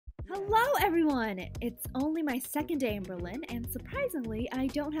Hello everyone! It's only my second day in Berlin, and surprisingly, I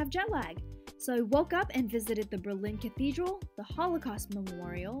don't have jet lag. So I woke up and visited the Berlin Cathedral, the Holocaust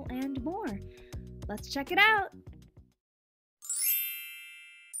Memorial, and more. Let's check it out!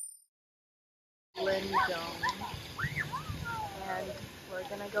 Berlin Dome. And we're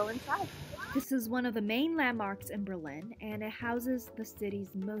gonna go inside. This is one of the main landmarks in Berlin, and it houses the city's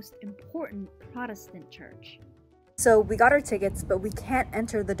most important Protestant church. So we got our tickets, but we can't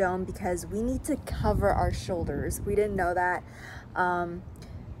enter the dome because we need to cover our shoulders. We didn't know that.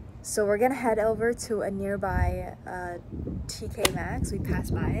 So we're gonna head over to a nearby TK Maxx. We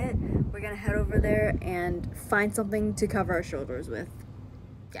passed by it. We're gonna head over there and find something to cover our shoulders with.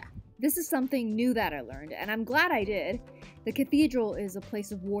 Yeah. This is something new that I learned, and I'm glad I did. The cathedral is a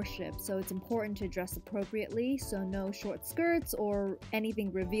place of worship, so it's important to dress appropriately, so no short skirts or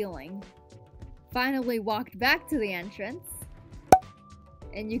anything revealing. Finally walked back to the entrance,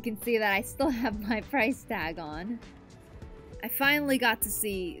 and you can see that I still have my price tag on. I finally got to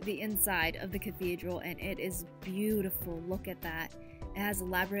see the inside of the cathedral, and it is beautiful. Look at that. It has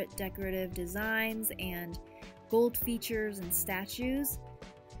elaborate decorative designs and gold features and statues.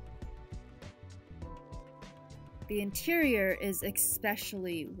 The interior is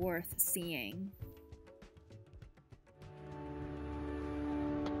especially worth seeing.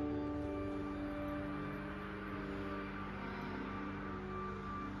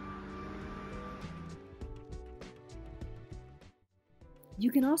 You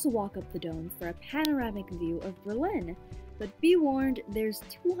can also walk up the dome for a panoramic view of Berlin, but be warned, there's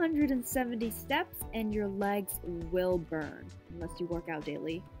 270 steps and your legs will burn, unless you work out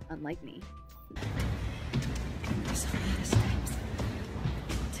daily, unlike me. There's a lot of steps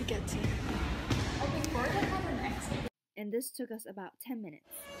to get to. Before they have an exit. And this took us about 10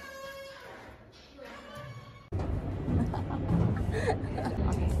 minutes.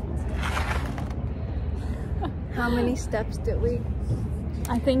 How many steps did we?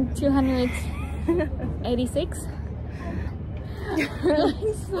 I think 286.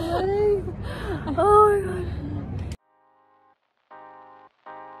 Really sweating. Oh my god.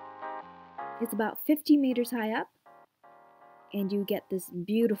 It's about 50 meters high up, and you get this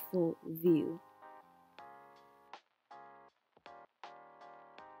beautiful view.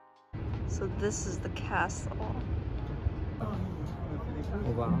 So this is the castle.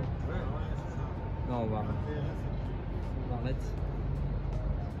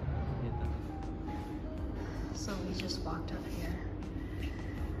 So we just walked up here,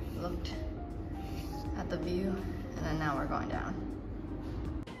 looked at the view, and then now we're going down.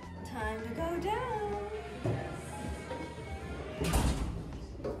 Time to go down.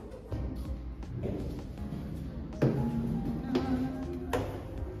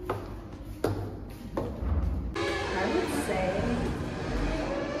 I would say,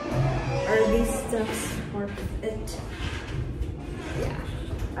 are these steps worth it? Yeah,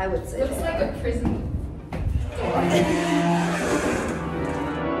 I would say. Looks like a prison.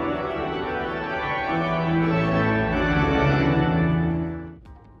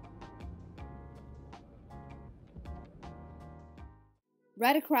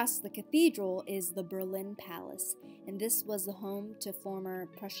 Right across the cathedral is the Berlin Palace, and this was the home to former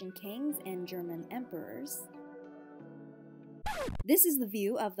Prussian kings and German emperors. This is the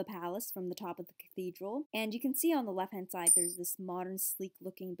view of the palace from the top of the cathedral, and you can see on the left-hand side there's this modern,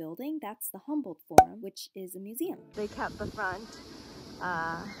 sleek-looking building. That's the Humboldt Forum, which is a museum. They kept the front,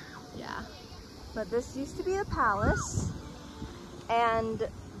 yeah. But this used to be the palace, and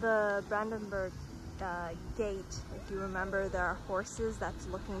the Brandenburg gate. If you remember, there are horses that's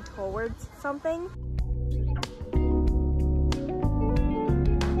looking towards something.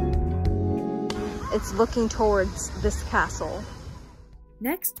 It's looking towards this castle.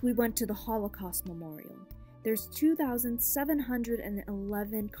 Next, we went to the Holocaust Memorial. There's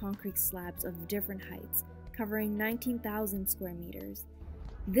 2,711 concrete slabs of different heights, covering 19,000 square meters.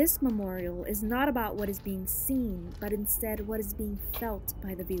 This memorial is not about what is being seen, but instead what is being felt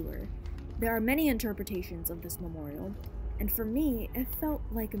by the viewer. There are many interpretations of this memorial, and for me, it felt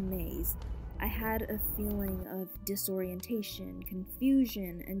like a maze. I had a feeling of disorientation,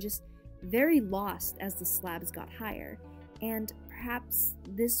 confusion, and just very lost as the slabs got higher. And perhaps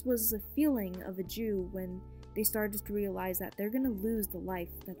this was a feeling of a Jew when they started to realize that they're going to lose the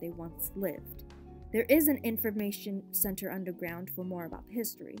life that they once lived. There is an information center underground for more about the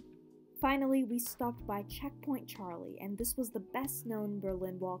history. Finally, we stopped by Checkpoint Charlie, and this was the best-known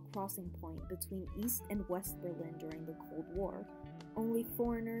Berlin Wall crossing point between East and West Berlin during the Cold War. Only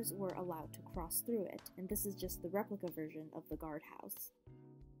foreigners were allowed to cross through it, and this is just the replica version of the guardhouse.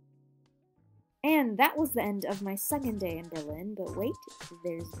 And that was the end of my second day in Berlin, but wait,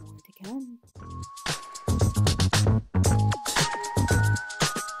 there's more to come.